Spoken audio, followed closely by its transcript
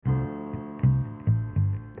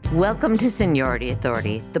Welcome to Seniority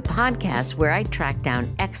Authority, the podcast where I track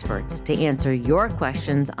down experts to answer your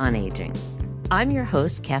questions on aging. I'm your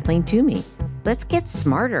host, Kathleen Toomey. Let's get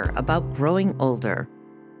smarter about growing older.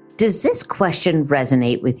 Does this question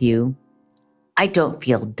resonate with you? I don't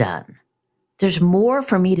feel done. There's more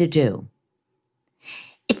for me to do.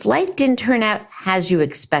 If life didn't turn out as you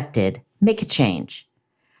expected, make a change.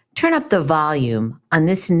 Turn up the volume on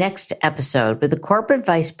this next episode with a corporate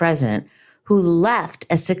vice president who left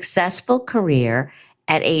a successful career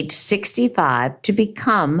at age 65 to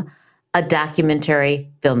become a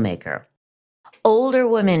documentary filmmaker. Older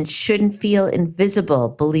women shouldn't feel invisible,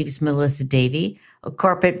 believes Melissa Davey, a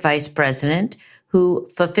corporate vice president who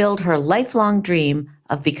fulfilled her lifelong dream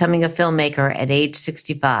of becoming a filmmaker at age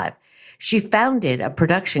 65. She founded a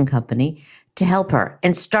production company to help her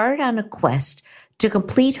and started on a quest to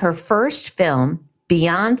complete her first film,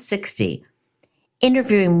 Beyond 60,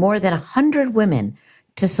 interviewing more than 100 women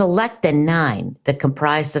to select the 9 that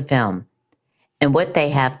comprise the film. And what they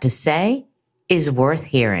have to say is worth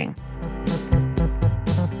hearing.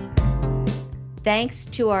 Thanks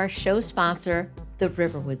to our show sponsor, the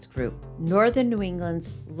Riverwoods Group, Northern New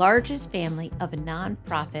England's largest family of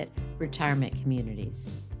nonprofit retirement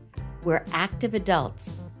communities, where active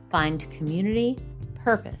adults find community,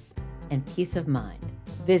 purpose, and peace of mind.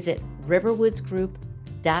 Visit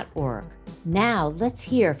riverwoodsgroup.org. Now, let's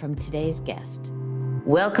hear from today's guest.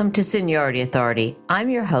 Welcome to Seniority Authority. I'm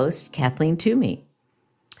your host, Kathleen Toomey.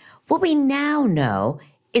 What we now know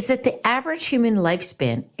is that the average human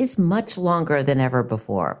lifespan is much longer than ever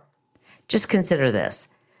before. Just consider this,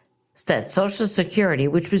 that Social Security,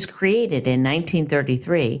 which was created in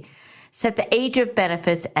 1933, set the age of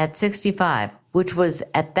benefits at 65, which was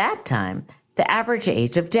at that time the average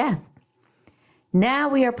age of death. Now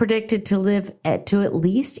we are predicted to live to at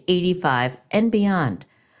least 85 and beyond,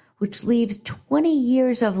 which leaves 20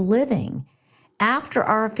 years of living after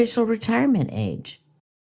our official retirement age.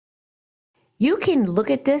 You can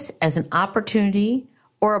look at this as an opportunity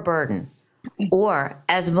or a burden, or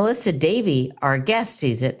as Melissa Davey, our guest,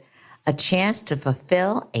 sees it, a chance to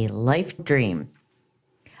fulfill a life dream.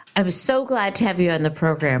 I'm so glad to have you on the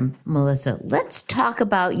program, Melissa. Let's talk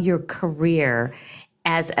about your career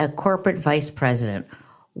as a corporate vice president.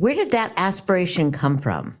 Where did that aspiration come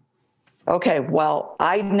from? Okay, well,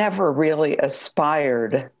 I never really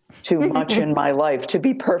aspired to much in my life, to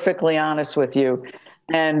be perfectly honest with you.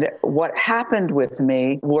 And what happened with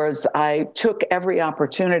me was I took every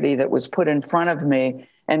opportunity that was put in front of me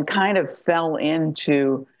and kind of fell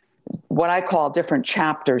into what I call different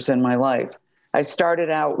chapters in my life. I started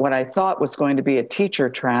out what I thought was going to be a teacher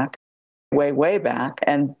track way back,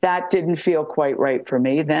 and that didn't feel quite right for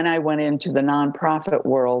me. Then I went into the nonprofit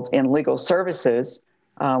world in legal services,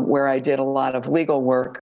 where I did a lot of legal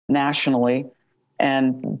work nationally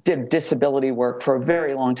and did disability work for a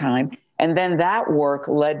very long time. And then that work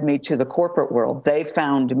led me to the corporate world. They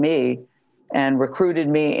found me and recruited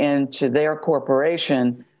me into their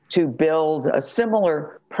corporation to build a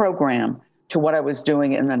similar program to what I was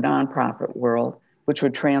doing in the nonprofit world, which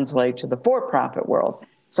would translate to the for-profit world.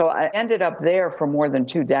 So I ended up there for more than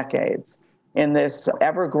 2 decades in this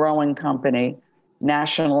ever-growing company,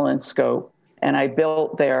 national in scope, and I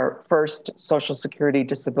built their first Social Security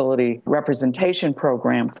disability representation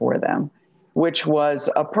program for them, which was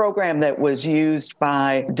a program that was used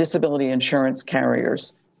by disability insurance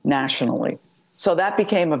carriers nationally. So that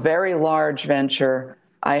became a very large venture.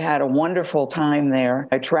 I had a wonderful time there.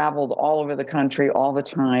 I traveled all over the country all the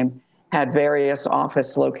time, had various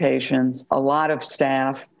office locations, a lot of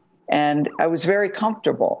staff, and I was very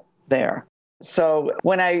comfortable there. So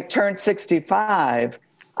when I turned 65,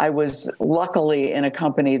 I was luckily in a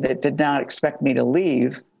company that did not expect me to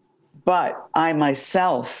leave, but I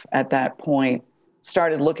myself at that point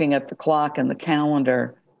started looking at the clock and the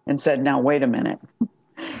calendar and said, now, wait a minute.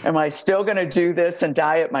 Am I still going to do this and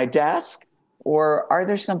die at my desk? Or are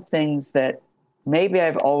there some things that maybe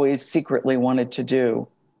I've always secretly wanted to do,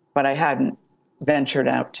 but I hadn't ventured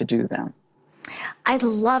out to do them? I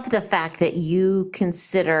love the fact that you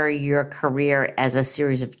consider your career as a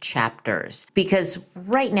series of chapters, because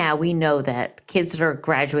right now we know that kids that are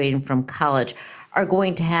graduating from college are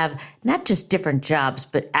going to have not just different jobs,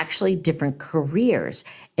 but actually different careers.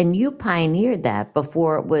 And you pioneered that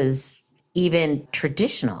before it was even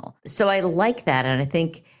traditional. So I like that. And I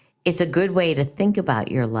think it's a good way to think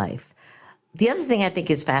about your life. The other thing I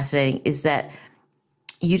think is fascinating is that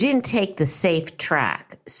you didn't take the safe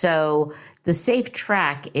track. So the safe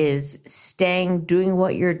track is doing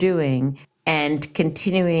what you're doing and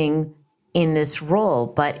continuing in this role.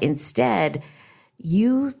 But instead,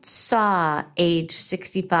 you saw age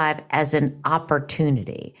 65 as an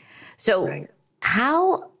opportunity. So Right.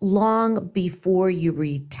 how long before you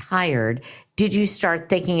retired did you start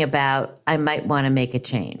thinking about, I might want to make a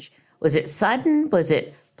change? Was it sudden? Was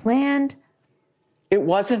it planned? It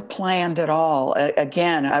wasn't planned at all.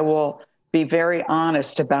 Again, I will be very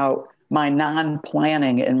honest about my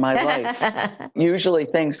non-planning in my life. Usually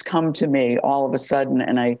things come to me all of a sudden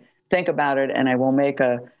and I think about it and I will make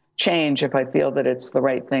a change if I feel that it's the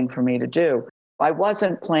right thing for me to do. I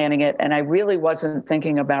wasn't planning it and I really wasn't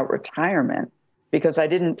thinking about retirement because I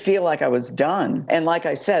didn't feel like I was done. And like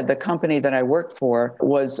I said, the company that I worked for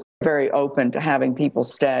was very open to having people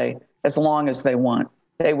stay as long as they want.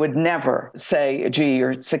 They would never say, gee,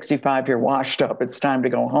 you're 65, you're washed up, it's time to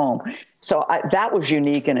go home. So that was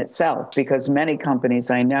unique in itself because many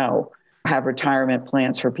companies I know have retirement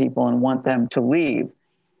plans for people and want them to leave.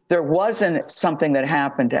 There wasn't something that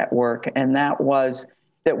happened at work, and that was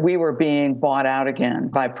that we were being bought out again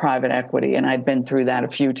by private equity. And I'd been through that a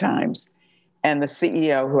few times. And the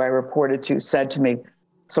CEO who I reported to said to me,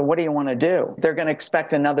 so what do you want to do? They're going to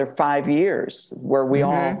expect another 5 years where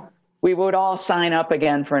we would all sign up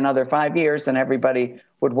again for another 5 years and everybody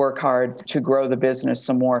would work hard to grow the business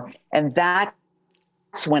some more. And that's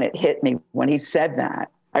when it hit me. When he said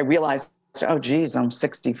that, I realized, oh, geez, I'm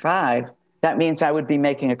 65. That means I would be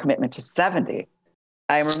making a commitment to 70.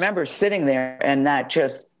 I remember sitting there and that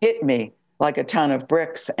just hit me like a ton of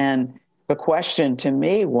bricks. And the question to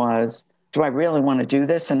me was, do I really want to do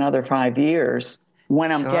this another 5 years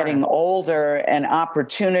when I'm getting older and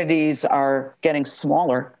opportunities are getting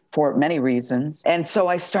smaller for many reasons? And so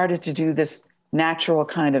I started to do this natural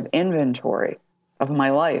kind of inventory of my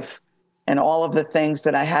life and all of the things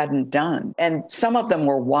that I hadn't done. And some of them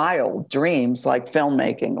were wild dreams like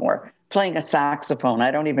filmmaking or playing a saxophone.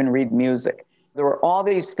 I don't even read music. There were all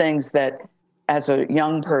these things that as a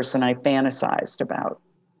young person I fantasized about.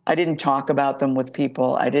 I didn't talk about them with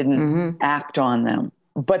people. I didn't act on them,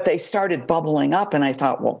 but they started bubbling up and I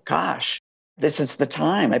thought, well, gosh, this is the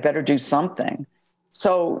time. I better do something.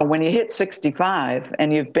 So when you hit 65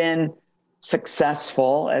 and you've been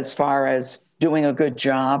successful as far as doing a good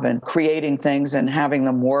job and creating things and having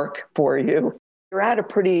them work for you, you're at a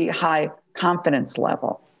pretty high confidence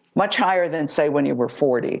level, much higher than, say, when you were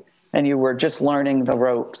 40 and you were just learning the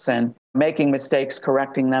ropes and making mistakes,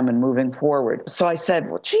 correcting them, and moving forward. So I said,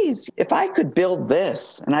 well, geez, if I could build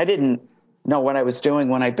this, and I didn't know what I was doing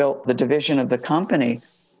when I built the division of the company,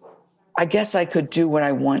 I guess I could do what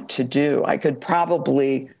I want to do. I could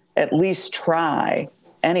probably at least try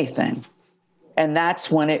anything. And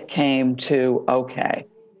that's when it came to, okay,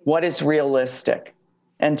 what is realistic?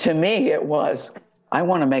 And to me, it was, I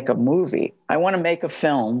want to make a movie. I want to make a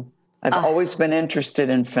film. I've always been interested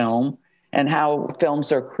in film and how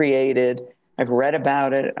films are created. I've read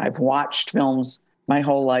about it. I've watched films my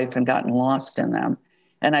whole life and gotten lost in them.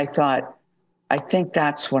 And I thought, I think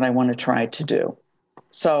that's what I want to try to do.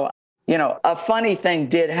 So, you know, a funny thing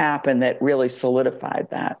did happen that really solidified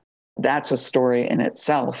that. That's a story in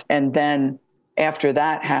itself. And then after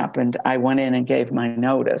that happened, I went in and gave my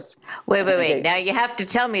notice. Wait. Now you have to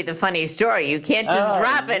tell me the funny story. You can't just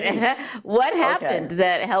drop it. What happened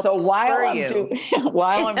that helped spur you?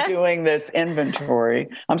 While I'm doing this inventory,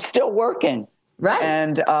 I'm still working. Right.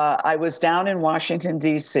 And I was down in Washington,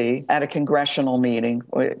 D.C. at a congressional meeting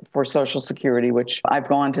for Social Security, which I've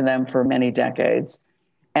gone to them for many decades.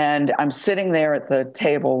 And I'm sitting there at the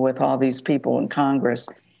table with all these people in Congress.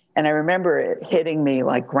 And I remember it hitting me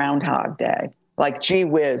like Groundhog Day. Like, gee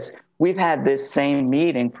whiz, we've had this same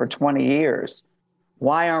meeting for 20 years.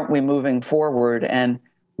 Why aren't we moving forward? And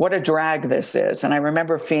what a drag this is. And I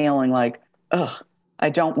remember feeling like, ugh, I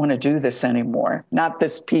don't want to do this anymore, not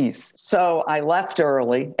this piece. So I left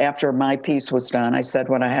early after my piece was done. I said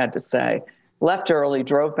what I had to say, left early,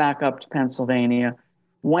 drove back up to Pennsylvania,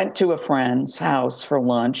 went to a friend's house for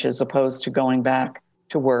lunch as opposed to going back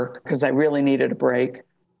to work because I really needed a break.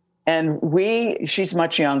 And she's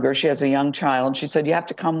much younger. She has a young child. She said, you have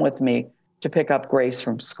to come with me to pick up Grace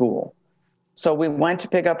from school. So we went to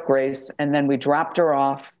pick up Grace, and then we dropped her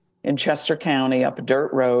off in Chester County up a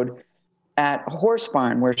dirt road at a horse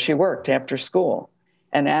barn where she worked after school.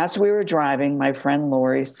 And as we were driving, my friend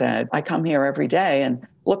Lori said, I come here every day, and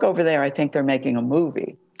look over there. I think they're making a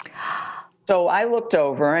movie. So I looked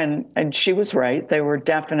over and she was right. They were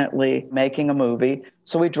definitely making a movie.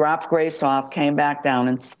 So we dropped Grace off, came back down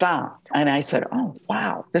and stopped. And I said, oh,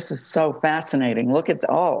 wow, this is so fascinating. Look at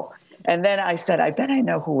And then I said, I bet I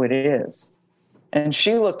know who it is. And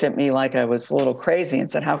she looked at me like I was a little crazy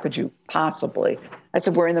and said, how could you possibly? I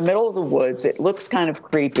said, we're in the middle of the woods. It looks kind of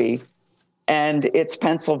creepy. And it's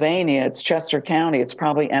Pennsylvania, it's Chester County, it's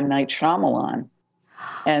probably M. Night Shyamalan.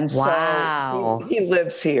 And Wow. so he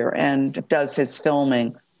lives here and does his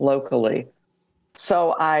filming locally.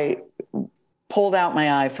 So I pulled out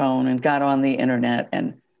my iPhone and got on the internet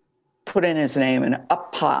and put in his name, and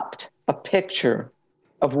up popped a picture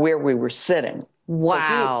of where we were sitting.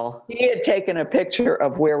 Wow. So he had taken a picture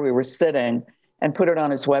of where we were sitting and put it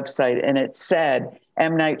on his website, and it said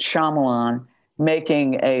M. Night Shyamalan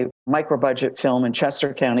making a micro-budget film in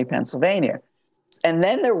Chester County, Pennsylvania. And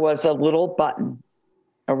then there was a little button,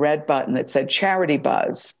 a red button that said Charity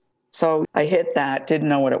Buzz. So I hit that, didn't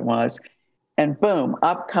know what it was. And boom,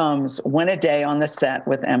 up comes Win a Day on the Set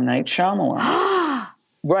with M. Night Shyamalan.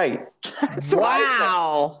 Right. That's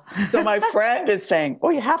wow. So my friend is saying, oh,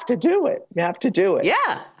 you have to do it. You have to do it.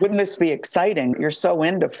 Yeah. Wouldn't this be exciting? You're so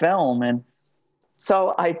into film. And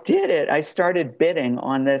so I did it. I started bidding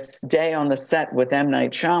on this day on the set with M.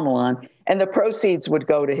 Night Shyamalan, and the proceeds would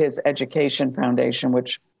go to his education foundation,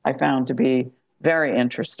 which I found to be very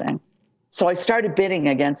interesting. So I started bidding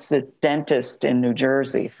against this dentist in New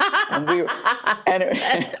Jersey.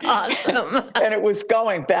 That's awesome. And it was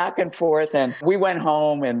going back and forth. And we went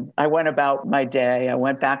home and I went about my day. I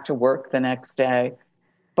went back to work the next day.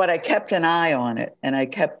 But I kept an eye on it and I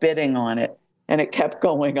kept bidding on it. And it kept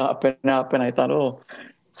going up and up. And I thought, oh.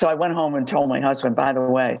 So I went home and told my husband, by the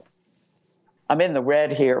way, I'm in the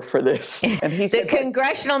red here for this. And he said, the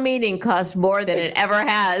congressional meeting costs more than it ever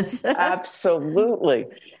has. Absolutely.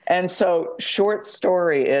 And so short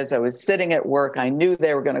story is I was sitting at work. I knew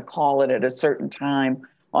they were going to call it at a certain time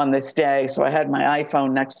on this day. So I had my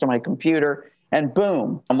iPhone next to my computer and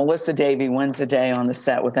boom, Melissa Davey wins a day on the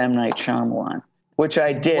set with M. Night Shyamalan, which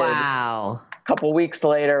I did. Wow. A couple of weeks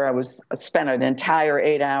later, I spent an entire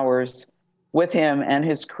 8 hours with him and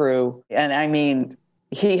his crew. And I mean,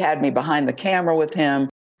 he had me behind the camera with him.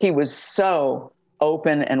 He was so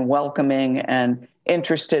open and welcoming and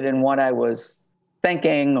interested in what I was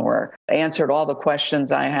thinking, or answered all the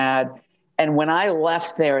questions I had. And when I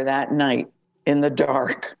left there that night in the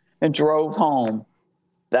dark and drove home,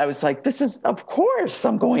 I was like, this is, of course,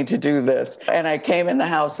 I'm going to do this. And I came in the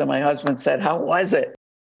house and my husband said, how was it?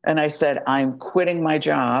 And I said, I'm quitting my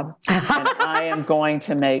job and I am going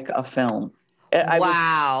to make a film. I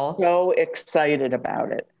was so excited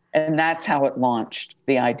about it. And that's how it launched,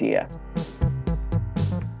 the idea.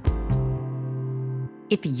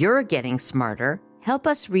 If you're getting smarter, help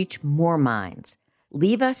us reach more minds.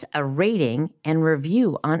 Leave us a rating and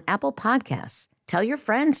review on Apple Podcasts. Tell your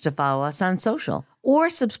friends to follow us on social or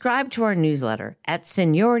subscribe to our newsletter at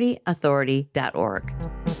seniorityauthority.org.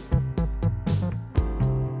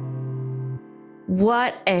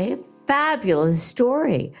 What a fabulous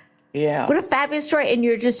story. Yeah. What a fabulous story. And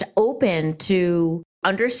you're just open to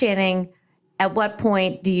understanding at what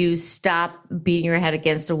point do you stop beating your head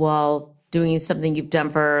against the wall, doing something you've done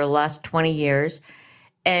for the last 20 years,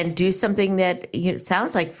 and do something that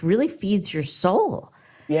sounds like really feeds your soul.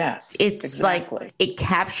 Yes, it's exactly. Like it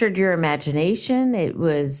captured your imagination. It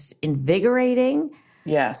was invigorating.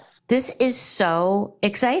 Yes. This is so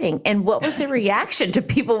exciting. And what was the reaction to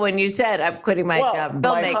people when you said, I'm quitting my job,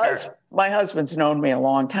 filmmaker? My husband's known me a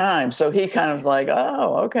long time, so he kind of was like,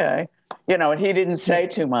 oh, okay. And he didn't say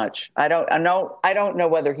too much. I don't know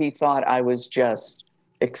whether he thought I was just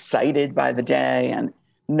excited by the day and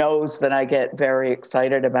knows that I get very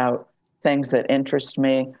excited about things that interest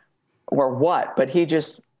me or what, but he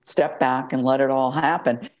just stepped back and let it all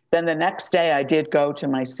happen. Then the next day I did go to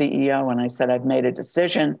my CEO and I said, I've made a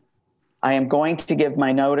decision. I am going to give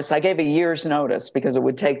my notice. I gave a year's notice because it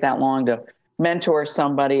would take that long to mentor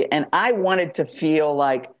somebody. And I wanted to feel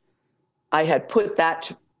like I had put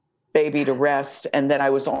that baby to rest and that I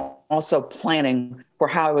was also planning for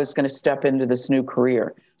how I was going to step into this new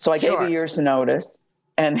career. So I gave a year's notice.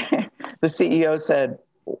 And the CEO said,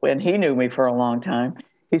 when he knew me for a long time,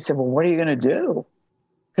 he said, well, what are you going to do?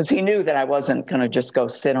 Because he knew that I wasn't going to just go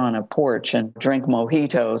sit on a porch and drink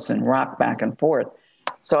mojitos and rock back and forth.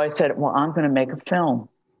 So I said, well, I'm going to make a film.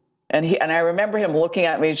 And I remember him looking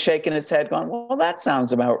at me, shaking his head, going, well, that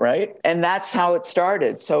sounds about right. And that's how it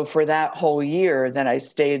started. So for that whole year that I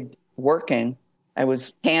stayed working, I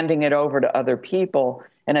was handing it over to other people.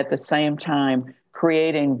 And at the same time,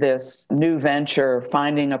 creating this new venture,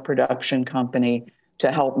 finding a production company to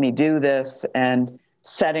help me do this, and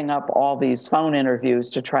setting up all these phone interviews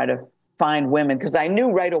to try to find women. Because I knew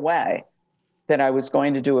right away that I was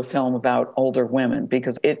going to do a film about older women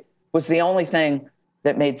because it was the only thing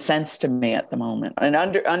that made sense to me at the moment. An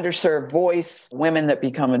underserved voice, women that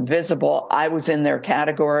become invisible. I was in their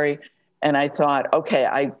category. And I thought, okay,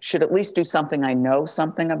 I should at least do something I know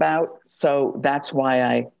something about. So that's why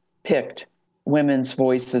I picked women's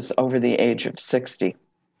voices over the age of 60.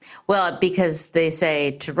 Well, because they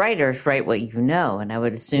say to writers, write what you know. And I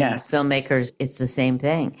would assume filmmakers, it's the same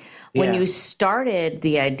thing. When you started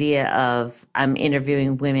the idea of I'm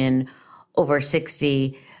interviewing women over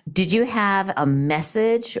 60, did you have a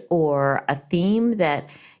message or a theme that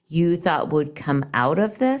you thought would come out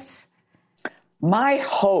of this? My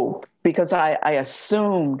hope, because I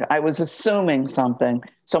was assuming something.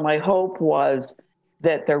 So my hope was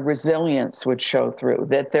that their resilience would show through,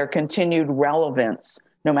 that their continued relevance,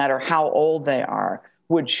 no matter how old they are,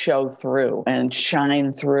 would show through and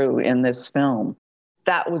shine through in this film.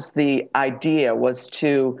 That was the idea, was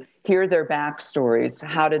to hear their backstories.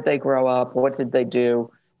 How did they grow up? What did they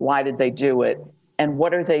do? Why did they do it? And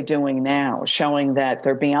what are they doing now? Showing that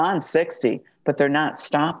they're beyond 60, but they're not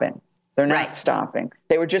stopping. They're not stopping.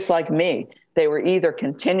 They were just like me. They were either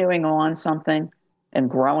continuing on something and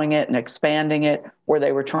growing it and expanding it, or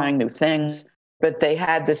they were trying new things. But they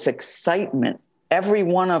had this excitement, every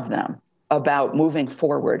one of them, about moving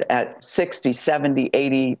forward at 60, 70,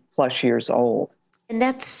 80 plus years old. And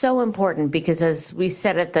that's so important because, as we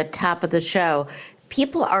said at the top of the show,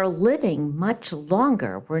 people are living much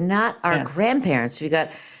longer. We're not our grandparents. We got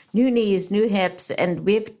new knees, new hips, and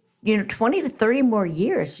we have 20 to 30 more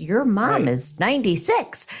years. Your mom is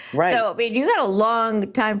 96. Right. So, I mean, you got a long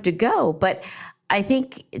time to go. But I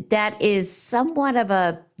think that is somewhat of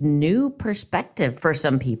a new perspective for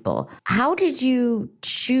some people. How did you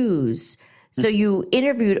choose? So you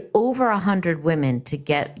interviewed over 100 women to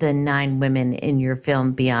get the 9 women in your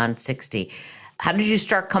film Beyond 60. How did you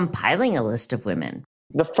start compiling a list of women?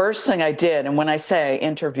 The first thing I did, and when I say I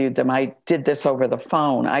interviewed them, I did this over the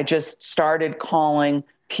phone. I just started calling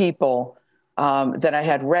people that I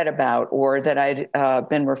had read about or that I'd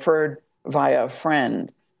been referred via a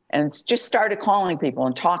friend, and just started calling people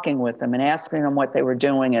and talking with them and asking them what they were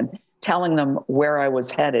doing and telling them where I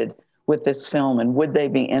was headed with this film and would they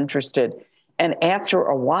be interested. And after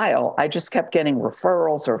a while, I just kept getting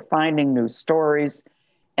referrals or finding new stories.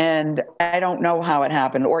 And I don't know how it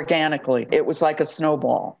happened organically. It was like a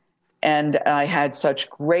snowball. And I had such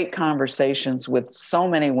great conversations with so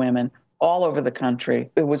many women all over the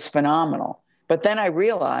country. It was phenomenal. But then I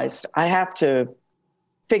realized I have to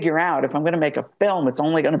figure out, if I'm going to make a film, it's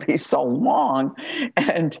only going to be so long.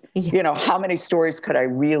 And, how many stories could I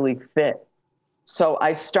really fit? So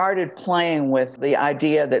I started playing with the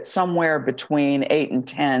idea that somewhere between 8 and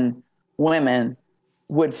 10 women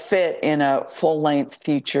would fit in a full-length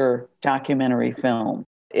feature documentary film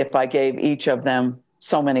if I gave each of them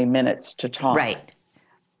so many minutes to talk. Right.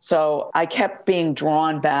 So I kept being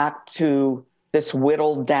drawn back to this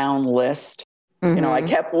whittled down list. Mm-hmm. I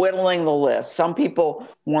kept whittling the list. Some people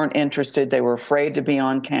weren't interested. They were afraid to be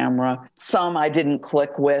on camera. Some I didn't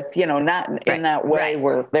click with, not in that way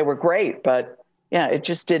where they were great, but it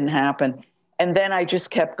just didn't happen. And then I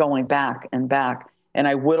just kept going back and back, and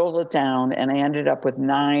I whittled it down, and I ended up with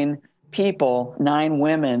 9 people, 9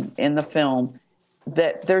 women in the film,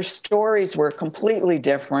 that their stories were completely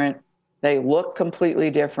different. They look completely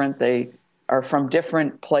different. They are from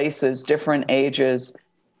different places, different ages,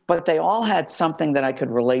 but they all had something that I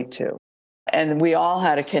could relate to. And we all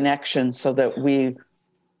had a connection so that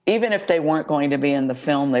even if they weren't going to be in the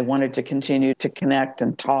film, they wanted to continue to connect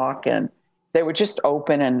and talk, and they were just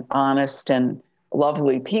open and honest and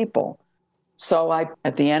lovely people. So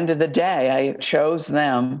at the end of the day, I chose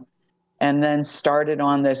them and then started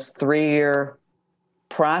on this 3-year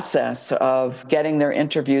process of getting their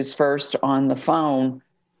interviews first on the phone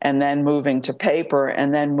and then moving to paper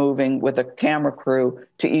and then moving with a camera crew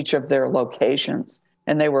to each of their locations.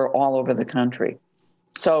 And they were all over the country.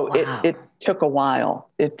 So it took a while.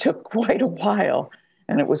 It took quite a while.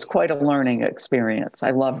 And it was quite a learning experience.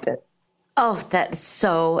 I loved it. Oh, that's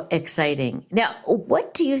so exciting. Now,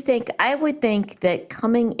 what do you think? I would think that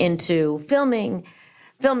coming into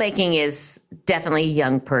filmmaking is definitely a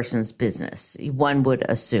young person's business, one would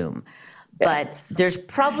assume. Yes. But there's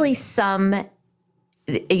probably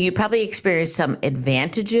you probably experience some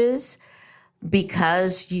advantages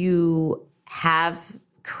because you have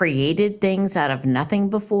created things out of nothing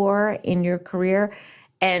before in your career,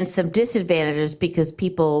 and some disadvantages because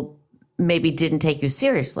people maybe didn't take you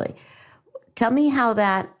seriously. Tell me how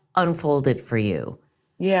that unfolded for you.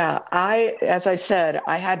 Yeah, as I said,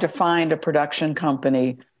 I had to find a production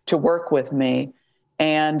company to work with me.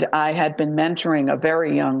 And I had been mentoring a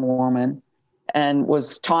very young woman and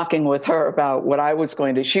was talking with her about what I was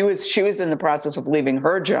going to. She was in the process of leaving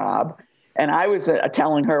her job. And I was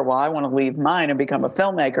telling her, well, I want to leave mine and become a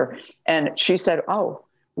filmmaker. And she said, oh,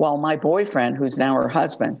 well, my boyfriend, who's now her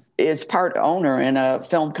husband, is part owner in a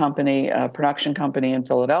film company, a production company in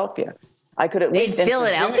Philadelphia. I could at least in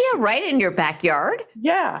Philadelphia, introduce you. right in your backyard?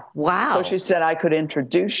 Yeah. Wow. So she said I could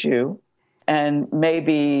introduce you, and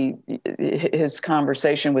maybe his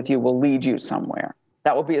conversation with you will lead you somewhere.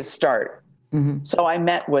 That will be a start. Mm-hmm. So I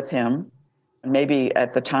met with him. Maybe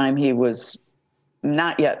at the time he was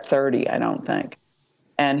not yet 30, I don't think.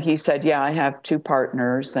 And he said, yeah, I have two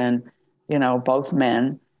partners and, both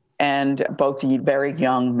men and both very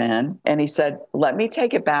young men. And he said, let me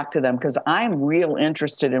take it back to them because I'm real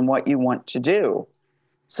interested in what you want to do.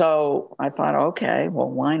 So I thought, okay, well,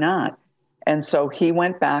 why not? And so he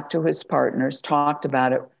went back to his partners, talked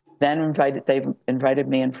about it, then they invited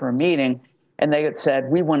me in for a meeting, and they had said,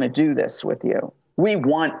 we want to do this with you. We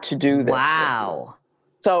want to do this. Wow.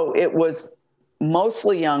 So it was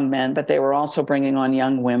mostly young men, but they were also bringing on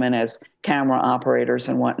young women as camera operators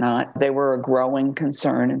and whatnot. They were a growing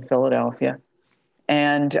concern in Philadelphia.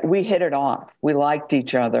 And we hit it off. We liked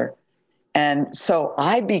each other. And so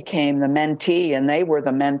I became the mentee and they were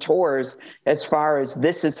the mentors as far as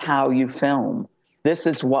this is how you film. This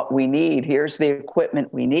is what we need. Here's the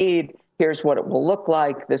equipment we need. Here's what it will look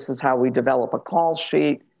like. This is how we develop a call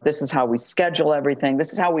sheet. This is how we schedule everything.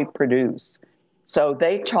 This is how we produce. So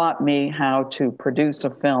they taught me how to produce a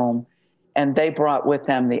film, and they brought with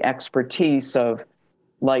them the expertise of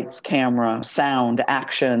lights, camera, sound,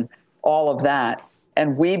 action, all of that.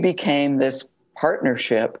 And we became this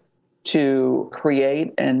partnership to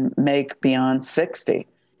create and make Beyond 60.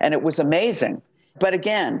 And it was amazing. But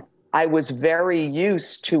again, I was very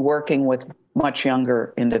used to working with much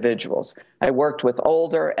younger individuals. I worked with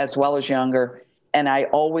older as well as younger. And I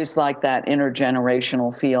always like that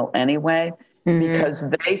intergenerational feel anyway, because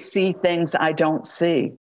they see things I don't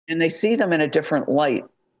see, and they see them in a different light.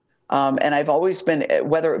 And I've always been,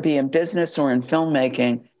 whether it be in business or in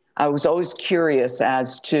filmmaking, I was always curious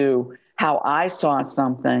as to how I saw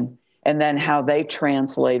something and then how they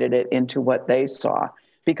translated it into what they saw,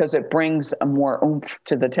 because it brings a more oomph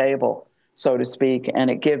to the table, so to speak.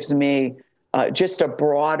 And it gives me just a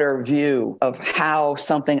broader view of how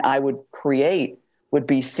something I would create would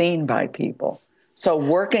be seen by people. So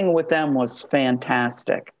working with them was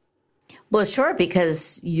fantastic. Well, sure,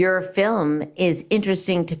 because your film is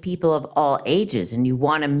interesting to people of all ages, and you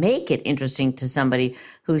want to make it interesting to somebody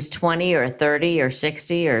who's 20 or 30 or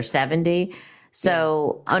 60 or 70.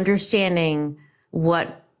 So understanding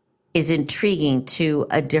what is intriguing to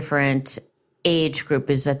a different age group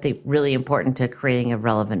is, I think, really important to creating a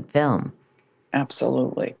relevant film.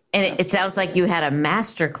 Absolutely. And it sounds like you had a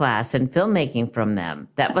master class in filmmaking from them.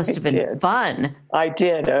 That must have been fun. I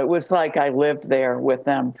did. It was like I lived there with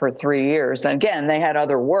them for 3 years. And again, they had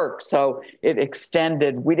other work, so it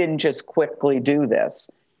extended. We didn't just quickly do this.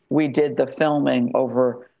 We did the filming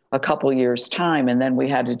over a couple years' time, and then we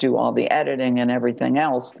had to do all the editing and everything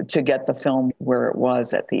else to get the film where it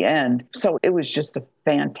was at the end. So it was just a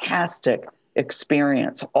fantastic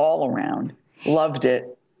experience all around. Loved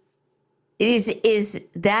it. Is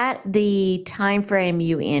that the time frame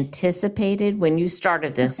you anticipated when you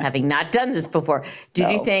started this, having not done this before? Did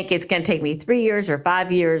you think it's going to take me 3 years or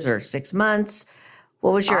 5 years or 6 months?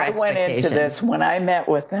 What was your expectation? I went into this, when I met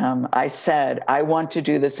with them, I said, I want to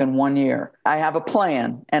do this in 1 year. I have a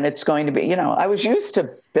plan, and it's going to be, I was used to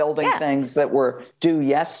building things that were due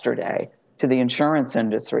yesterday to the insurance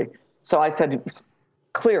industry. So I said,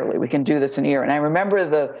 clearly, we can do this in a year. And I remember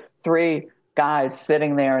the three guys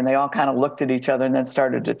sitting there, and they all kind of looked at each other and then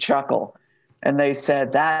started to chuckle. And they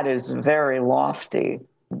said, that is very lofty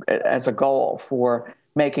as a goal for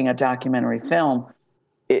making a documentary film.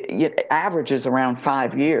 It averages around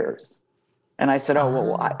 5 years. And I said,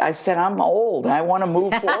 I said, I'm old. I want to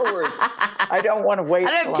move forward. I don't want to wait.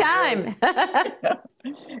 I don't have time.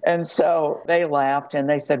 And so they laughed and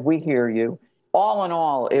they said, we hear you. All in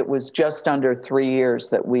all, it was just under 3 years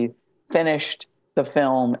that we finished the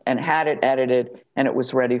film and had it edited, and it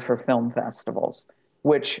was ready for film festivals,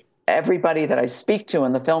 which everybody that I speak to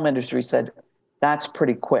in the film industry said, that's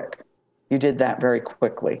pretty quick. You did that very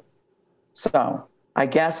quickly. So I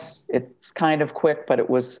guess it's kind of quick, but it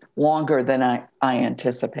was longer than I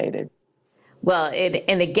anticipated. Well,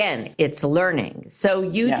 and again, it's learning. So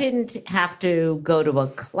you didn't have to go to a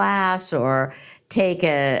class or take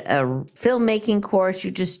a filmmaking course.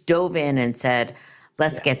 You just dove in and said,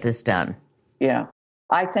 let's get this done. Yeah.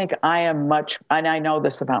 I think I am and I know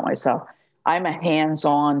this about myself, I'm a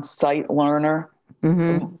hands-on site learner,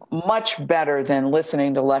 much better than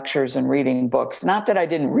listening to lectures and reading books. Not that I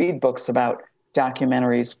didn't read books about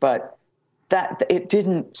documentaries, but that it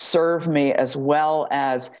didn't serve me as well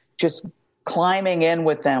as just climbing in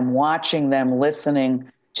with them, watching them, listening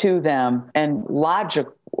to them. And logic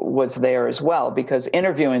was there as well, because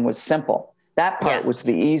interviewing was simple. That part was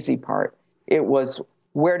the easy part. It was,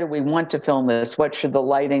 where do we want to film this? What should the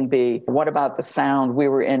lighting be? What about the sound? We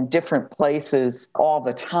were in different places all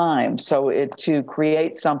the time. So to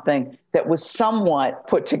create something that was somewhat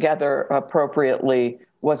put together appropriately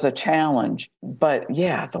was a challenge. But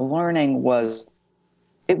yeah, the learning was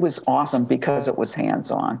awesome because it was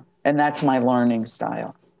hands-on. And that's my learning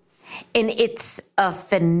style. And it's a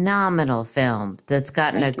phenomenal film that's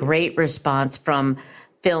gotten a great response from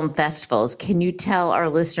film festivals. Can you tell our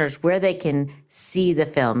listeners where they can see the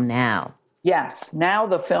film now? Yes, now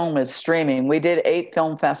the film is streaming. We did 8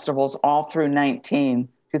 film festivals all through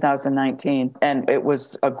 2019, and it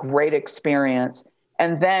was a great experience.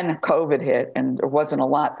 And then COVID hit, and there wasn't a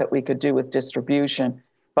lot that we could do with distribution.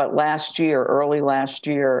 But early last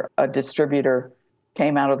year, a distributor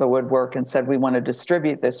came out of the woodwork and said, we want to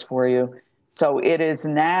distribute this for you. So it is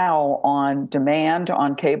now on demand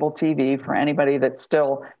on cable TV for anybody that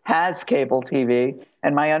still has cable TV.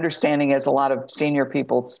 And my understanding is a lot of senior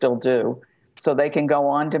people still do. So they can go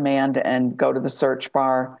on demand and go to the search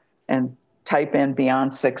bar and type in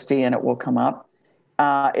Beyond 60 and it will come up.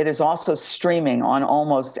 It is also streaming on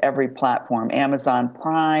almost every platform: Amazon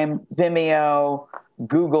Prime, Vimeo,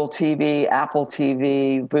 Google TV, Apple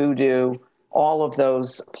TV, Vudu, all of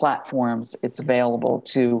those platforms. It's available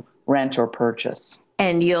to rent or purchase.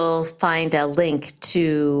 And you'll find a link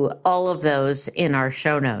to all of those in our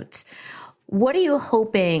show notes. What are you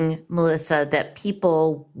hoping, Melissa, that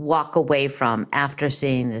people walk away from after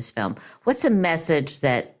seeing this film? What's a message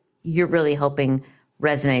that you're really hoping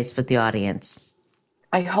resonates with the audience?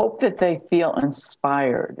 I hope that they feel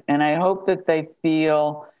inspired, and I hope that they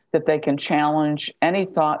feel that they can challenge any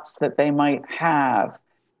thoughts that they might have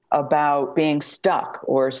about being stuck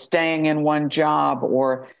or staying in one job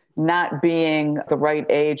or not being the right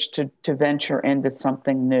age to venture into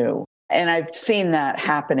something new. And I've seen that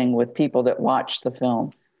happening with people that watch the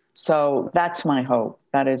film. So that's my hope.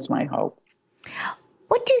 That is my hope.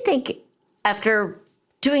 What do you think, after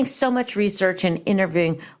doing so much research and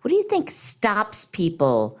interviewing, what do you think stops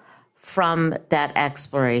people from that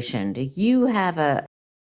exploration? Do you have a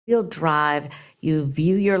real drive? You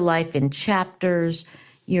view your life in chapters.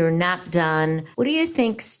 You're not done. What do you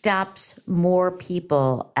think stops more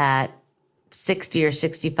people at 60 or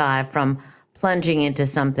 65 from plunging into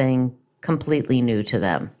something completely new to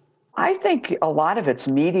them? I think a lot of it's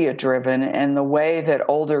media driven, and the way that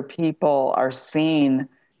older people are seen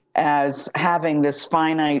as having this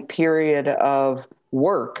finite period of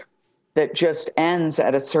work that just ends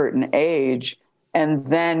at a certain age. And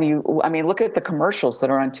then look at the commercials that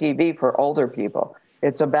are on TV for older people.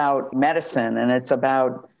 It's about medicine and it's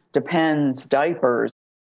about Depends diapers.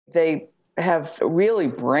 They have really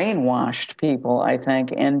brainwashed people, I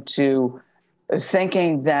think, into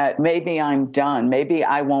thinking that maybe I'm done, maybe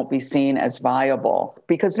I won't be seen as viable,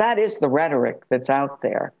 because that is the rhetoric that's out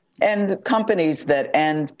there. And the companies that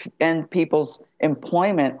end people's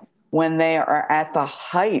employment when they are at the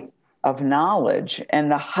height of knowledge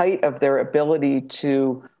and the height of their ability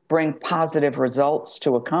to bring positive results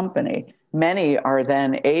to a company, many are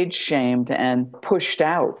then age shamed and pushed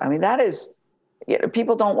out. I mean, that is,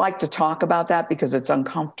 people don't like to talk about that because it's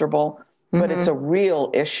uncomfortable, but it's a real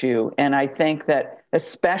issue. And I think that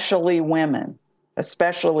especially women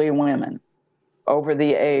over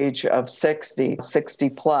the age of 60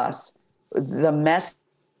 plus, the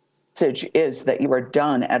message is that you are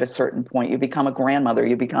done at a certain point. You become a grandmother.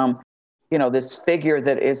 You become, this figure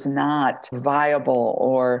that is not viable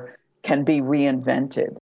or can be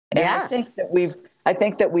reinvented. And Yeah. I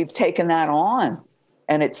think that we've taken that on,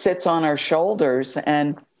 and it sits on our shoulders,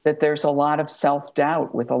 and that there's a lot of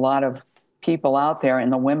self-doubt with a lot of people out there.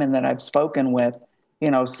 And the women that I've spoken with,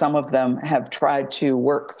 some of them have tried to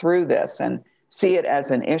work through this and see it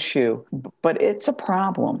as an issue, but it's a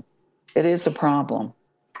problem. It is a problem.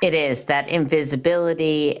 It is, that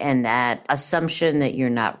invisibility and that assumption that you're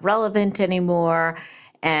not relevant anymore.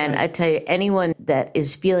 And I tell you, anyone that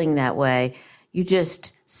is feeling that way, you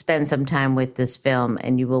just spend some time with this film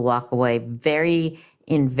and you will walk away very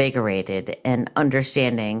invigorated and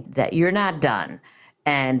understanding that you're not done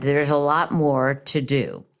and there's a lot more to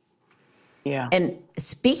do. Yeah. And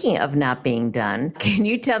speaking of not being done, can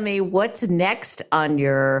you tell me what's next on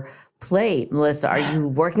your plate, Melissa? Are you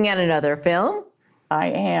working on another film? I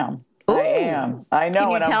am. Ooh. I know.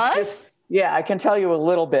 Can you tell us? Yeah, I can tell you a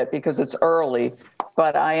little bit because it's early,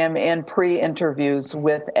 but I am in pre-interviews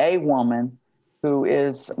with a woman who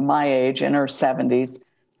is my age, in her 70s,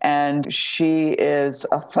 and she is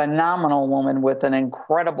a phenomenal woman with an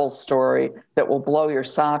incredible story that will blow your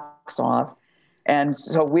socks off. And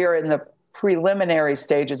so we're in the preliminary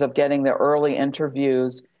stages of getting the early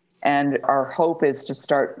interviews, And our hope is to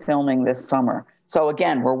start filming this summer. So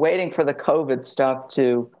again, we're waiting for the COVID stuff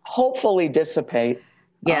to hopefully dissipate.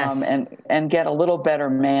 Yes. And get a little better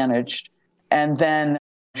managed. And then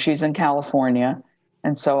she's in California.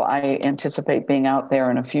 And so I anticipate being out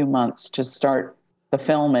there in a few months to start the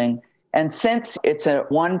filming. And since it's a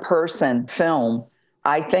one-person film,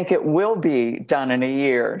 I think it will be done in a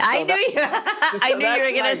year. I knew you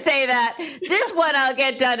were going to say that. This one I'll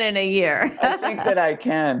get done in a year. I think that I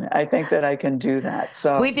can. I think that I can do that.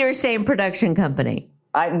 So with your same production company.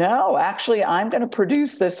 I know. Actually, I'm going to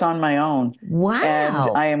produce this on my own. Wow.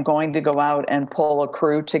 And I am going to go out and pull a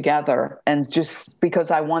crew together, and just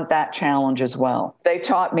because I want that challenge as well. They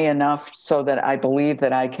taught me enough so that I believe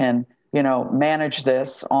that I can, manage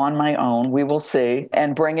this on my own. We will see,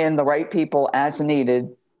 and bring in the right people as needed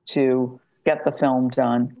to get the film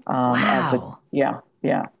done. Wow. Yeah.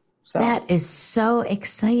 So that is so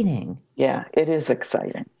exciting. Yeah, it is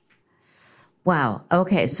exciting. Wow.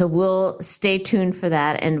 Okay. So we'll stay tuned for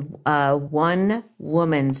that. And one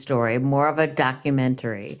woman story, more of a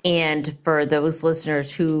documentary. And for those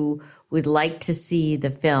listeners who would like to see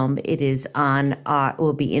the film, it is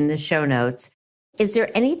will be in the show notes. Is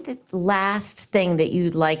there any last thing that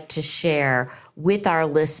you'd like to share with our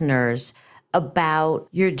listeners about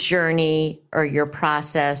your journey or your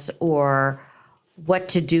process, or what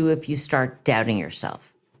to do if you start doubting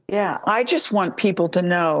yourself? Yeah. I just want people to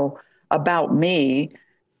know about me.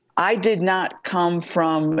 I did not come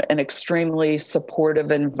from an extremely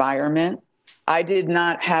supportive environment. I did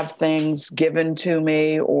not have things given to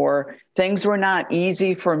me, or things were not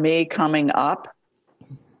easy for me coming up.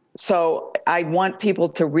 So I want people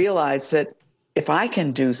to realize that if I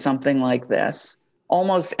can do something like this,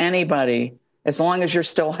 almost anybody, as long as you're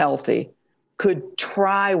still healthy, could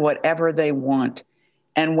try whatever they want.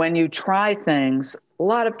 And when you try things, a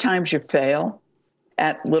lot of times you fail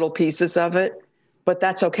at little pieces of it, but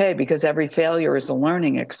that's okay, because every failure is a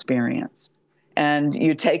learning experience. And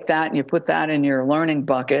you take that and you put that in your learning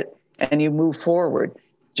bucket and you move forward.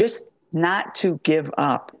 Just not to give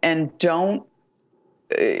up, and don't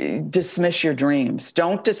dismiss your dreams.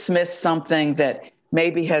 Don't dismiss something that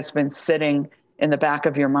maybe has been sitting in the back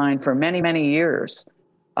of your mind for many, many years,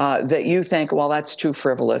 that you think, well, that's too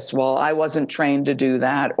frivolous. Well, I wasn't trained to do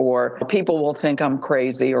that, or people will think I'm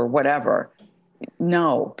crazy, or whatever.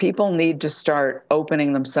 No, people need to start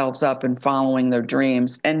opening themselves up and following their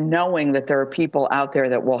dreams, and knowing that there are people out there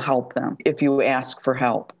that will help them if you ask for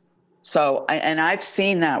help. So, and I've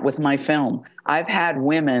seen that with my film. I've had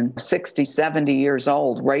women 60, 70 years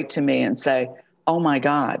old write to me and say, oh my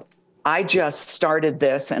God, I just started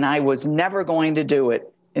this and I was never going to do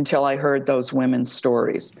it until I heard those women's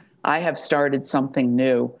stories. I have started something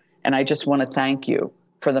new, and I just want to thank you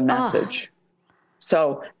for the message.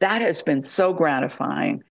 So that has been so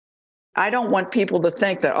gratifying. I don't want people to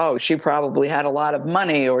think that, oh, she probably had a lot of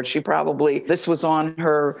money, or this was on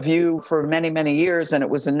her view for many, many years, and it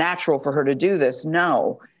was natural for her to do this.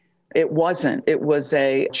 No, it wasn't. It was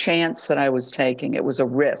a chance that I was taking. It was a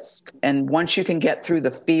risk. And once you can get through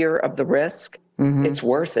the fear of the risk, it's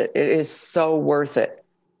worth it. It is so worth it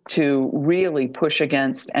to really push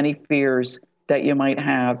against any fears that you might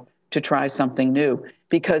have to try something new,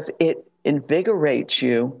 because it invigorates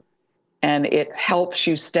you and it helps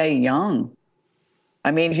you stay young.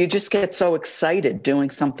 I mean, you just get so excited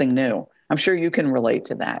doing something new. I'm sure you can relate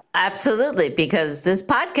to that. Absolutely, because this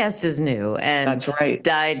podcast is new, and that's right.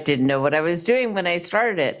 I didn't know what I was doing when I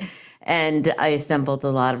started it. And I assembled a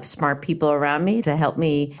lot of smart people around me to help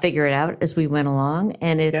me figure it out as we went along.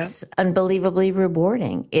 And it's unbelievably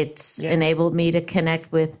rewarding. It's enabled me to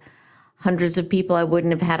connect with hundreds of people I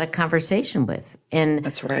wouldn't have had a conversation with. And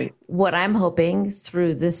that's right. What I'm hoping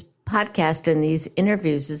through this podcast and these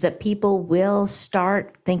interviews is that people will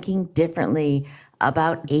start thinking differently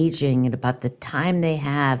about aging and about the time they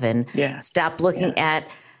have, and stop looking at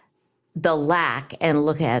the lack and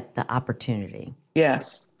look at the opportunity.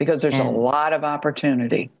 Yes, because there's a lot of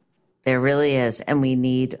opportunity. There really is. And we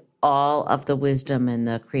need all of the wisdom and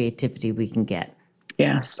the creativity we can get.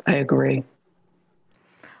 Yes, I agree.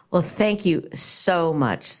 Well, thank you so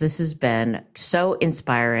much. This has been so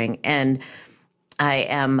inspiring. And I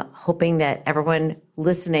am hoping that everyone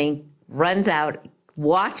listening runs out,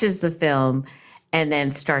 watches the film, and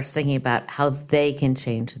then starts thinking about how they can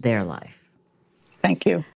change their life. Thank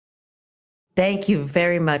you. Thank you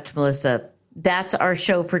very much, Melissa. That's our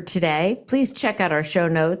show for today. Please check out our show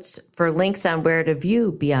notes for links on where to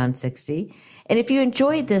view Beyond 60. And if you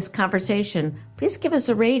enjoyed this conversation, please give us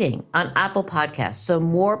a rating on Apple Podcasts so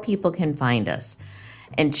more people can find us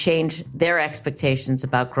and change their expectations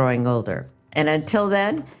about growing older. And until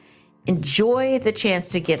then, Enjoy the chance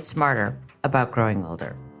to get smarter about growing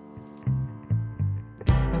older.